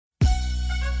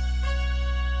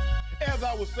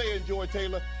I was saying, Joy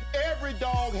Taylor, every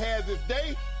dog has its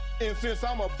day, and since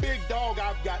I'm a big dog,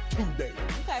 I've got 2 days.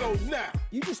 Okay. So now.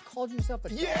 You just called yourself a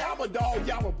dog? Yeah, I'm a dog.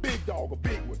 Yeah, I'm a big dog, a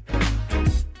big one.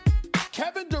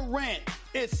 Kevin Durant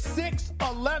is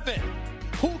 6'11",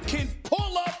 who can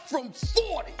pull up from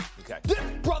 40. Okay. This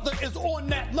brother is on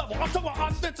that level. I'm talking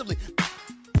about offensively.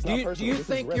 Do you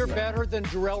think you're better than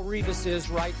Darrelle Revis is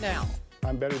right now?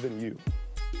 I'm better than you.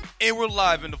 And we're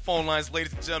live in the phone lines,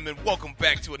 ladies and gentlemen. Welcome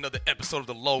back to another episode of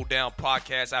the Lowdown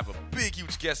Podcast. I have a big,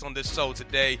 huge guest on this show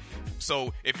today.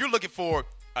 So if you're looking for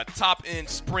a top-end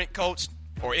sprint coach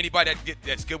or anybody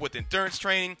that's good with endurance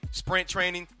training, sprint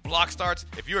training, block starts,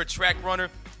 if you're a track runner,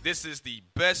 this is the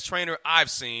best trainer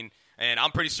I've seen. And I'm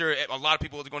pretty sure a lot of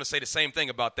people are going to say the same thing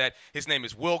about that. His name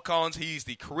is Will Collins. He's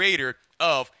the creator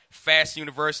of Fast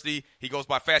University. He goes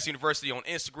by Fast University on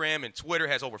Instagram and Twitter,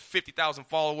 has over 50,000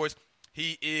 followers.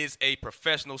 He is a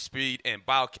professional speed and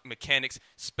biomechanics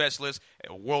specialist,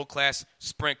 a world-class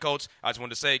sprint coach. I just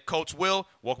wanted to say, Coach Will,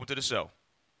 welcome to the show.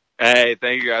 Hey,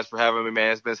 thank you guys for having me,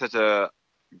 man. It's been such a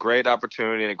great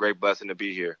opportunity and a great blessing to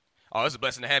be here. Oh, it's a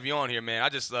blessing to have you on here, man. I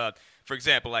just, for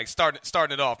example, like starting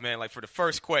it off, man, like for the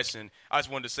first question, I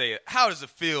just wanted to say, how does it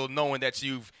feel knowing that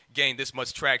you've gained this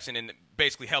much traction and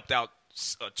basically helped out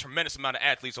a tremendous amount of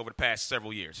athletes over the past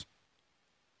several years?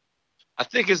 I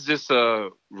think it's just a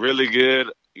really good,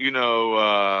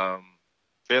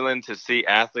 feeling to see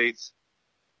athletes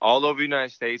all over the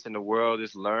United States and the world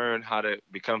just learn how to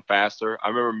become faster. I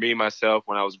remember me, myself,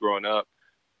 when I was growing up,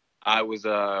 I was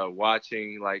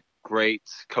watching, like, great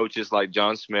coaches like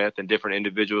John Smith and different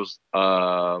individuals,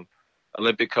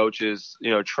 Olympic coaches,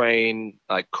 train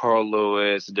like Carl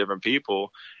Lewis and different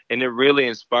people. And it really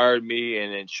inspired me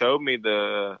and it showed me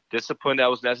the discipline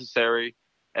that was necessary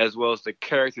as well as the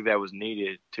character that was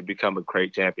needed to become a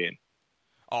great champion.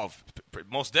 Oh,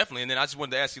 most definitely. And then I just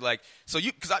wanted to ask you, like, so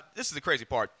this is the crazy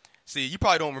part. See, you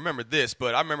probably don't remember this,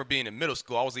 but I remember being in middle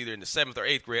school. I was either in the 7th or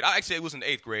 8th grade. It was in the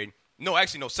 8th grade. No,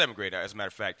 7th grade, as a matter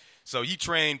of fact. So you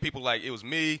trained people like, it was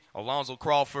me, Alonzo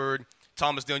Crawford,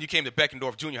 Thomas Dillon. You came to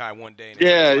Beckendorf Junior High one day.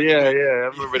 Yeah. I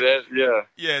remember that, yeah.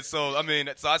 Yeah, so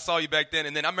I saw you back then.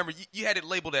 And then I remember you had it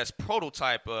labeled as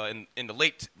Prototype in the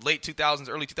late 2000s,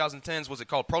 early 2010s. Was it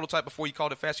called Prototype before you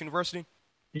called it Fast University?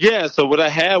 Yeah, so what I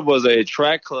had was a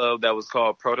track club that was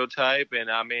called Prototype.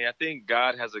 And, I think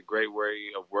God has a great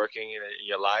way of working in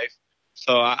your life.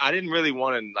 So I didn't really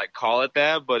want to, like, call it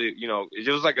that, but, it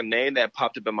was like a name that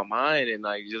popped up in my mind and,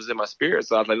 like, it was in my spirit.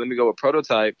 So I was like, let me go with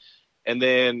Prototype. And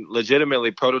then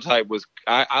legitimately Prototype was –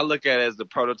 I look at it as the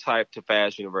prototype to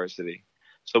Fast University.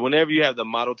 So whenever you have the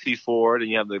Model T Ford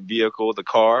and you have the vehicle, the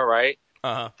car, right,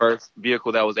 first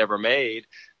vehicle that was ever made,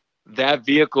 that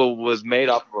vehicle was made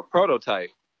off of a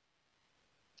prototype.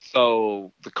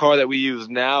 So the car that we use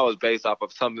now is based off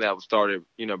of something that was started,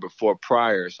 before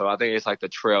prior. So I think it's like the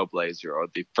Trailblazer or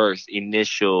the first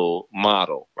initial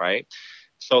model, right?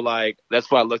 So, like, that's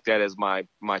what I looked at as my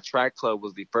track club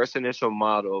was the first initial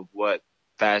model of what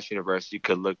Fast University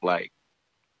could look like.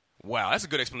 Wow, that's a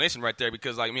good explanation right there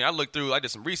because, I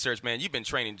did some research, man. You've been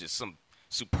training just some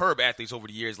superb athletes over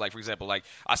the years. Like, for example, like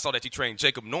I saw that you trained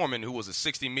Jacob Norman, who was a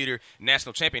 60-meter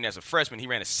national champion as a freshman. He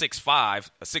ran a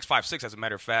 6.56 as a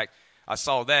matter of fact. I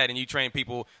saw that, and you train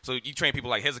people. So you train people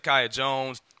like Hezekiah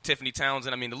Jones, Tiffany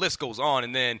Townsend. The list goes on.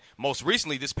 And then most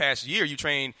recently, this past year, you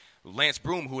trained Lance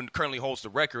Broom, who currently holds the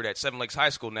record at Seven Lakes High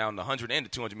School now in the 100 and the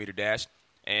 200-meter dash.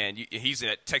 And he's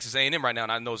at Texas A&M right now,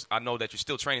 and I know that you're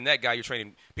still training that guy. You're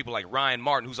training people like Ryan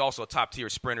Martin, who's also a top-tier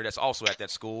sprinter that's also at that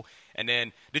school. And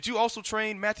then did you also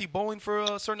train Matthew Bowling for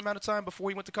a certain amount of time before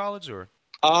he went to college? Or?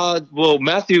 Well,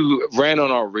 Matthew ran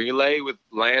on our relay with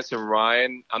Lance and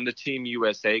Ryan. I'm the Team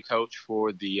USA coach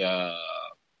for the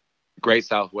Great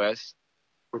Southwest,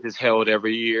 which is held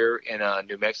every year in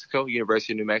New Mexico,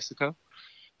 University of New Mexico.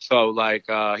 So, like,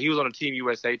 he was on a Team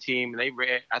USA team, and they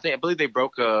ran, I believe they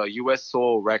broke a U.S.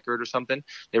 soil record or something.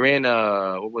 They ran,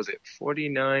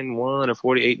 49.1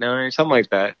 or 48.9, something like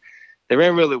that. They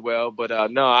ran really well, but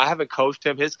no, I haven't coached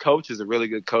him. His coach is a really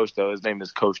good coach, though. His name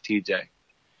is Coach TJ.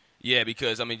 Yeah,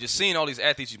 because, just seeing all these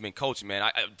athletes you've been coaching,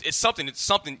 man, it's something,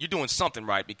 you're doing something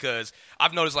right because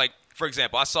I've noticed, like, for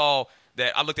example, I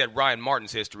looked at Ryan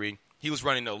Martin's history. He was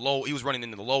running into the low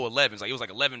 11s. Like it was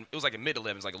like 11. It was like a mid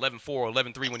 11s, like 11.4 or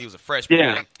 11.3 when he was a freshman.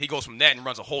 Yeah. And he goes from that and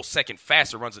runs a whole second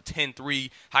faster. Runs a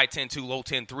 10.3, high 10.2, low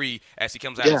 10.3 as he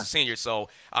comes out as a senior. So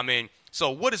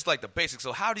so what is like the basics?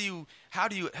 So how do you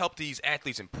help these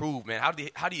athletes improve, man? How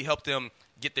do you help them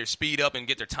get their speed up and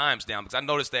get their times down? Because I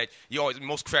noticed that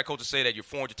most track coaches say that your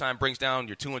 400 time brings down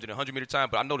your 200 and 100 meter time,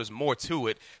 but I know there's more to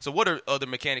it. So what are other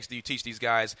mechanics do you teach these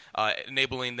guys,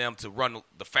 enabling them to run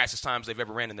the fastest times they've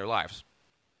ever ran in their lives?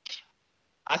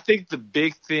 I think the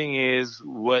big thing is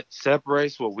what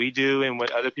separates what we do and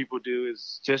what other people do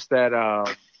is just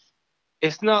that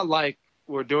it's not like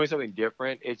we're doing something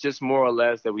different. It's just more or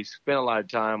less that we spend a lot of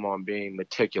time on being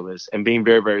meticulous and being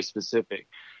very, very specific.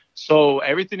 So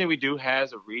everything that we do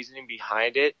has a reasoning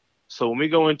behind it. So when we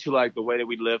go into like the way that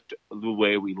we lift, the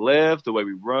way we live, the way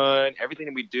we run, everything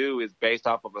that we do is based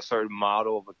off of a certain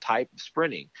model of a type of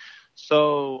sprinting.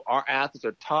 So our athletes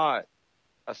are taught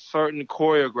a certain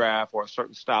choreograph or a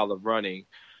certain style of running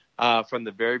from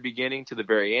the very beginning to the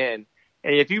very end.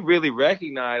 And if you really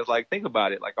recognize, like, think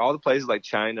about it, like all the places like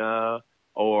China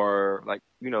or like,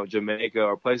 you know, Jamaica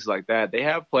or places like that, they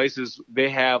have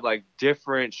like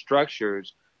different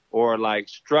structures or like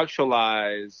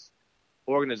structuralized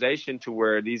organization to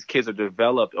where these kids are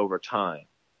developed over time.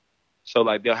 So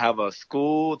like they'll have a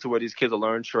school to where these kids will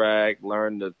learn track,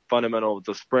 learn the fundamentals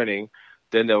of sprinting.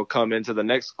 Then they'll come into the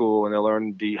next school and they'll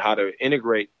learn how to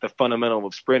integrate the fundamental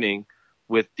of sprinting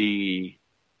with the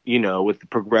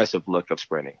progressive look of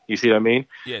sprinting. You see what I mean?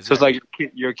 Yeah, exactly. So it's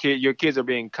like your kids are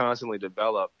being constantly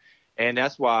developed. And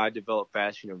that's why I developed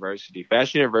Fast University.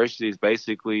 Fast University is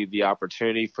basically the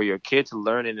opportunity for your kid to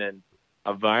learn in an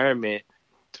environment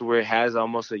to where it has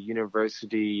almost a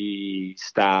university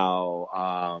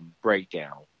style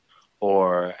breakdown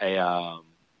or a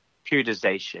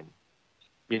periodization,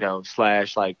 /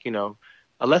 like,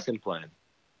 a lesson plan.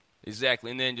 Exactly.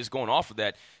 And then just going off of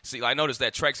that, see, I noticed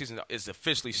that track season is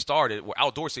officially started, or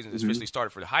outdoor season is officially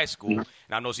started for the high school. And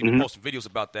I noticed you've been posting videos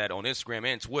about that on Instagram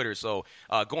and Twitter. So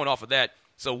going off of that,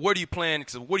 so where do you plan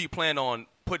on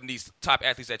putting these top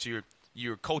athletes that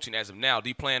you're coaching as of now? Do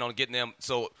you plan on getting them?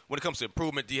 So when it comes to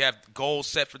improvement, do you have goals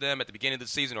set for them at the beginning of the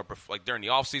season or like during the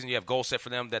off season? Do you have goals set for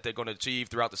them that they're going to achieve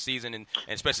throughout the season and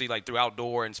especially like through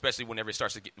outdoor and especially whenever it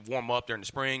starts to warm up during the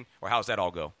spring? Or how's that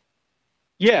all go?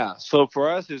 Yeah, so for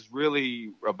us, it's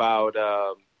really about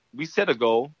we set a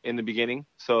goal in the beginning.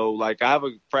 So, like, I have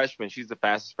a freshman. She's the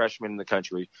fastest freshman in the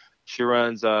country. She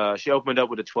runs. She opened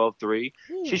up with a 12.3.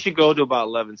 She should go to about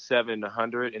 11.7 in the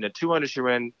 100. In the 200, she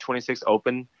ran 26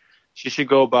 open. She should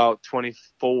go about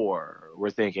 24,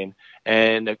 we're thinking.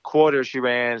 And a quarter, she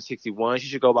ran 61. She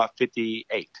should go about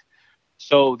 58.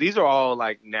 So these are all,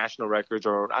 like, national records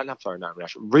or – I'm sorry, not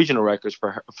national – regional records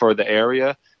for the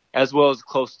area, as well as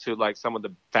close to like some of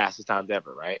the fastest times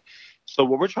ever, right? So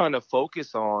what we're trying to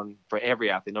focus on for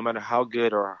every athlete, no matter how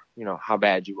good or, how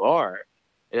bad you are,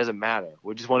 it doesn't matter.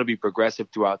 We just want to be progressive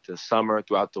throughout the summer,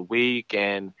 throughout the week.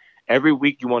 And every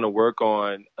week you want to work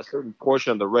on a certain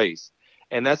portion of the race.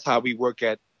 And that's how we work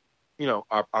at,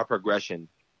 our progression.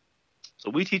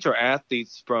 So we teach our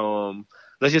athletes from,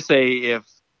 let's just say if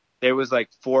there was like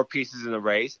 4 pieces in the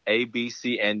race, A, B,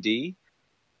 C, and D.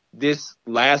 This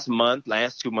last 2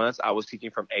 months, I was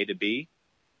teaching from A to B.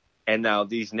 And now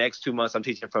these next 2 months, I'm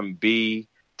teaching from B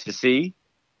to C.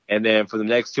 And then for the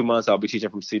next 2 months, I'll be teaching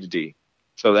from C to D.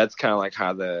 So that's kind of like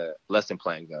how the lesson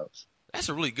plan goes. That's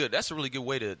a really good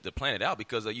way to plan it out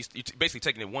because you're basically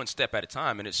taking it one step at a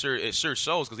time. And it sure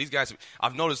shows because these guys,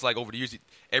 I've noticed like over the years,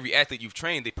 every athlete you've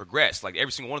trained, they progress. Like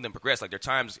every single one of them progress. Like their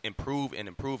times improve and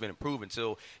improve and improve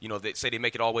until, they say they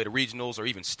make it all the way to regionals or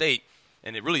even state.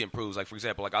 And it really improves. Like, for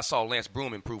example, like I saw Lance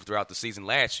Broom improve throughout the season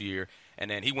last year, and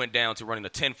then he went down to running a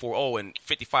 10.40 in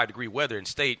 55-degree weather in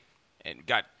state and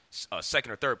got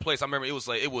second or third place. I remember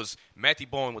it was Matthew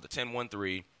Bowen with a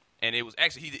 10.13, and it was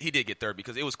actually he did get third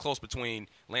because it was close between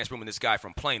Lance Broom and this guy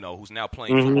from Plano who's now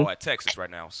playing football at Texas right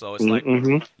now. So it's like,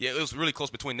 yeah, it was really close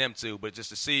between them two. But just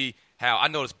to see how I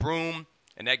noticed Broom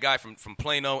and that guy from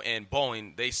Plano and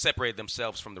Bowen, they separated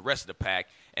themselves from the rest of the pack.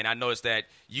 And I noticed that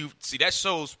that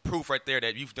shows proof right there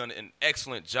that you've done an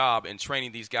excellent job in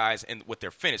training these guys and with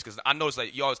their finish. Because I noticed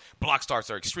that block starts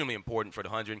are extremely important for the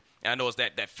 100. And I noticed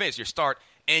that finish, your start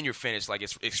and your finish, like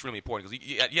it's extremely important because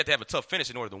you have to have a tough finish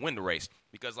in order to win the race.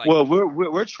 Because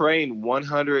we're trained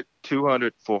 100,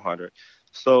 200, 400.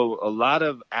 So a lot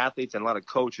of athletes and a lot of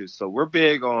coaches. So we're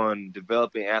big on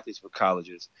developing athletes for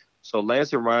colleges. So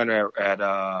Lance and Ryan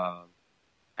are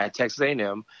at Texas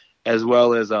A&M. As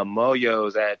well as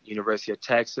Moyo's at University of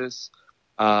Texas.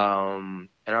 And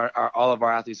all of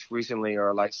our athletes recently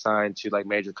are like signed to like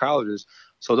major colleges.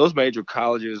 So those major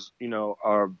colleges,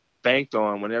 are banked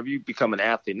on whenever you become an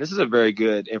athlete. And this is a very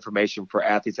good information for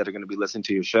athletes that are going to be listening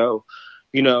to your show.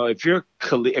 If you're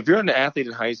an athlete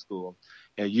in high school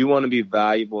and you want to be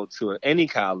valuable to any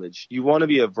college, you want to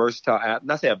be a versatile,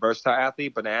 not say a versatile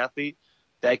athlete, but an athlete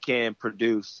that can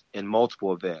produce in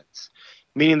multiple events.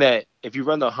 Meaning that if you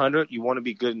run the 100, you want to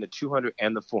be good in the 200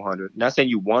 and the 400. Not saying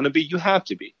you want to be, you have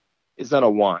to be. It's not a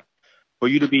want. For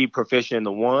you to be proficient in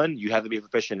the 1, you have to be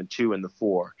proficient in the 2 and the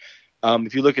 4.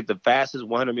 If you look at the fastest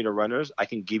 100-meter runners, I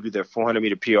can give you their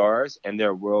 400-meter PRs and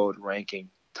their world ranking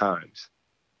times.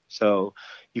 So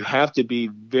you have to be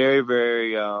very,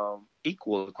 very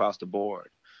equal across the board.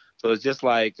 So it's just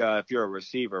like if you're a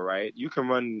receiver, right? You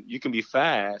can be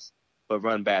fast, but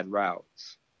run bad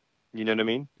routes. You know what I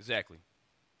mean? Exactly.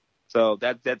 So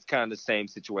that's kind of the same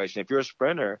situation. If you're a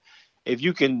sprinter, if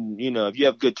you can, if you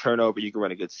have good turnover, you can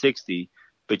run a good 60,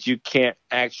 but you can't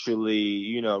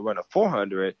actually, run a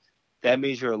 400. That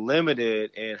means you're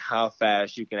limited in how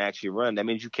fast you can actually run. That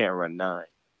means you can't run 9.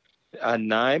 A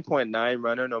 9.9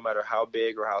 runner, no matter how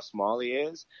big or how small he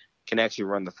is, can actually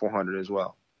run the 400 as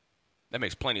well. That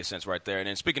makes plenty of sense right there. And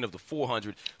then speaking of the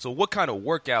 400, so what kind of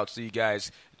workouts do you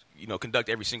guys, conduct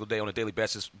every single day on a daily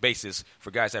basis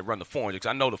for guys that run the 400? Because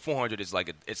I know the 400 is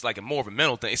it's like a more of a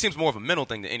mental thing. It seems more of a mental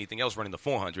thing than anything else running the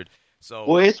 400. So,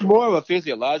 well, it's more of a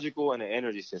physiological and an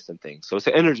energy system thing. So it's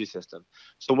an energy system.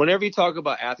 So whenever you talk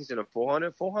about athletes in a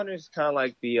 400 is kind of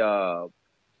like the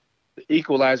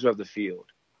equalizer of the field.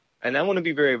 And I want to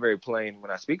be very, very plain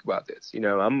when I speak about this.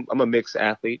 I'm a mixed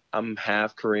athlete. I'm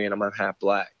half Korean. I'm half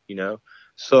black.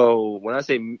 So when I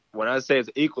say it's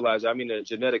an equalizer, I mean a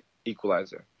genetic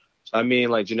equalizer. So I mean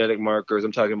like genetic markers.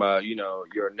 I'm talking about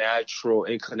your natural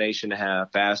inclination to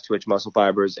have fast twitch muscle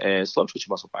fibers and slow twitch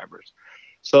muscle fibers.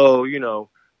 So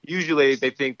usually they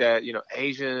think that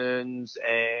Asians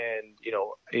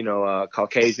and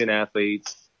Caucasian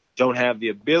athletes don't have the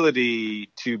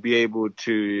ability to be able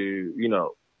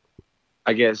to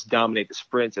I guess dominate the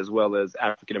sprints as well as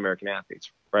African American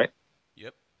athletes, right?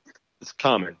 Yep. It's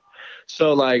common.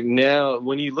 So like now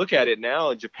when you look at it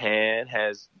now, Japan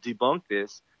has debunked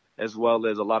this as well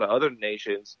as a lot of other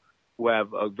nations who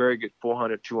have a very good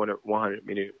 400, 200, 100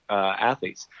 meter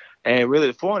athletes. And really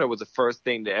the 400 was the first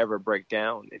thing to ever break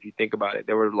down. If you think about it,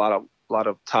 there were a lot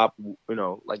of top,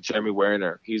 like Jeremy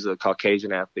Werner. He's a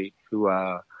Caucasian athlete who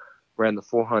ran the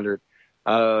 400,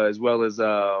 as well as,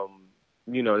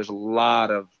 there's a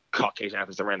lot of Caucasian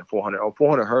athletes that ran the 400 or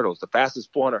 400 hurdles. The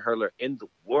fastest 400 hurdler in the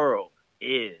world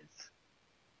is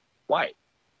white,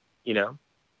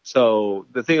 So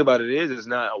the thing about it is it's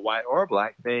not a white or a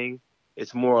black thing.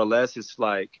 It's more or less,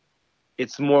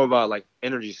 it's more about like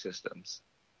energy systems.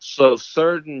 So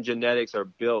certain genetics are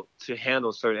built to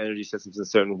handle certain energy systems in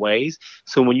certain ways.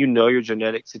 So when you know your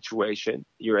genetic situation,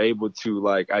 you're able to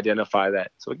like identify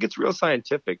that. So it gets real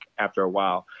scientific after a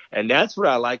while. And that's what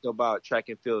I like about track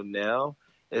and field now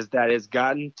is that it's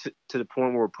gotten to the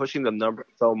point where we're pushing the number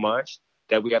so much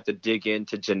that we have to dig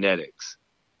into genetics.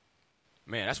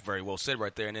 Man, that's very well said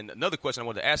right there. And then another question I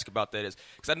wanted to ask about that is,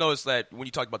 because I noticed that when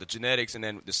you talk about the genetics and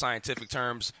then the scientific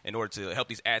terms in order to help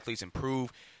these athletes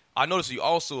improve, I noticed you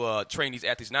also train these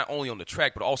athletes not only on the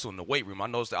track but also in the weight room. I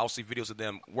noticed that I'll see videos of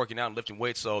them working out and lifting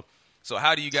weights. So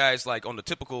how do you guys, like on the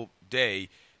typical day,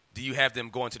 do you have them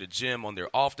going to the gym on their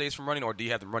off days from running, or do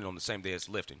you have them running on the same day as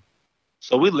lifting?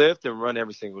 So we lift and run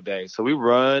every single day. So we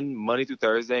run Monday through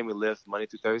Thursday and we lift Monday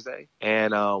through Thursday.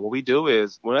 And what we do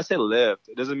is, when I say lift,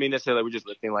 it doesn't mean necessarily we're just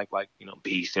lifting like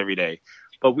beast every day.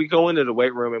 But we go into the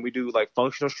weight room and we do like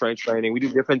functional strength training. We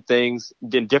do different things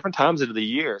in different times of the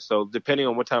year. So depending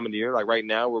on what time of the year, like right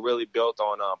now, we're really built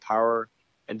on power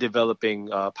and developing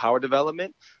power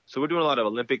development. So we're doing a lot of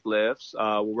Olympic lifts.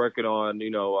 We're working on,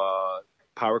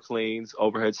 power cleans,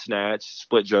 overhead snatch,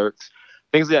 split jerks,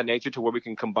 things of that nature, to where we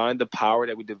can combine the power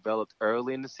that we developed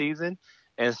early in the season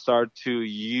and start to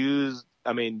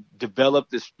develop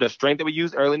the strength that we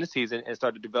used early in the season and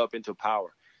start to develop into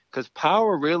power. Because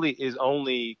power really is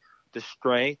only the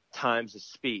strength times the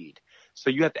speed. So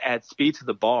you have to add speed to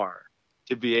the bar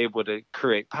to be able to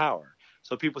create power.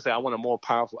 So people say, I want a more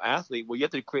powerful athlete. Well, you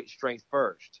have to create strength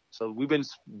first. So we've been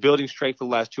building strength for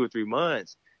the last 2 or 3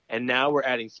 months, and now we're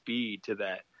adding speed to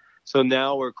that. So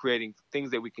now we're creating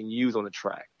things that we can use on the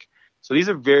track. So these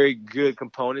are very good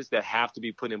components that have to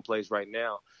be put in place right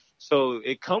now. So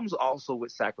it comes also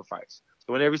with sacrifice.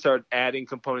 So whenever you start adding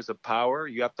components of power,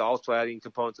 you have to also add in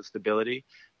components of stability.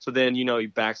 So then, your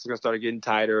backs are going to start getting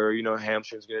tighter,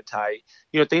 hamstrings are going to tight,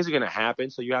 things are going to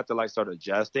happen. So you have to start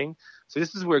adjusting. So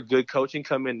this is where good coaching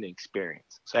come in and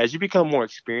experience. So as you become more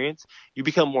experienced, you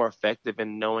become more effective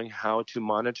in knowing how to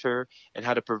monitor and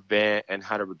how to prevent and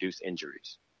how to reduce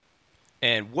injuries.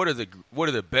 And what are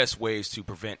the best ways to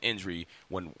prevent injury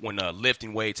when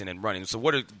lifting weights and then running? So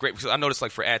what are great? Because I noticed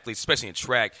for athletes, especially in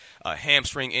track,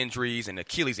 hamstring injuries and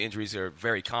Achilles injuries are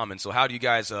very common. So how do you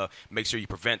guys make sure you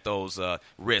prevent those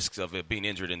risks of being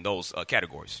injured in those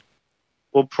categories?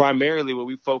 Well, primarily what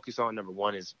we focus on, number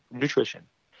one, is nutrition.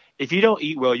 If you don't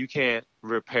eat well, you can't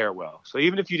repair well. So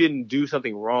even if you didn't do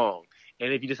something wrong,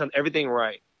 and if you did everything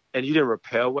right and you didn't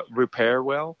repair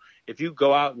well, if you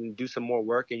go out and do some more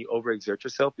work and you overexert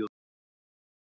yourself, you'll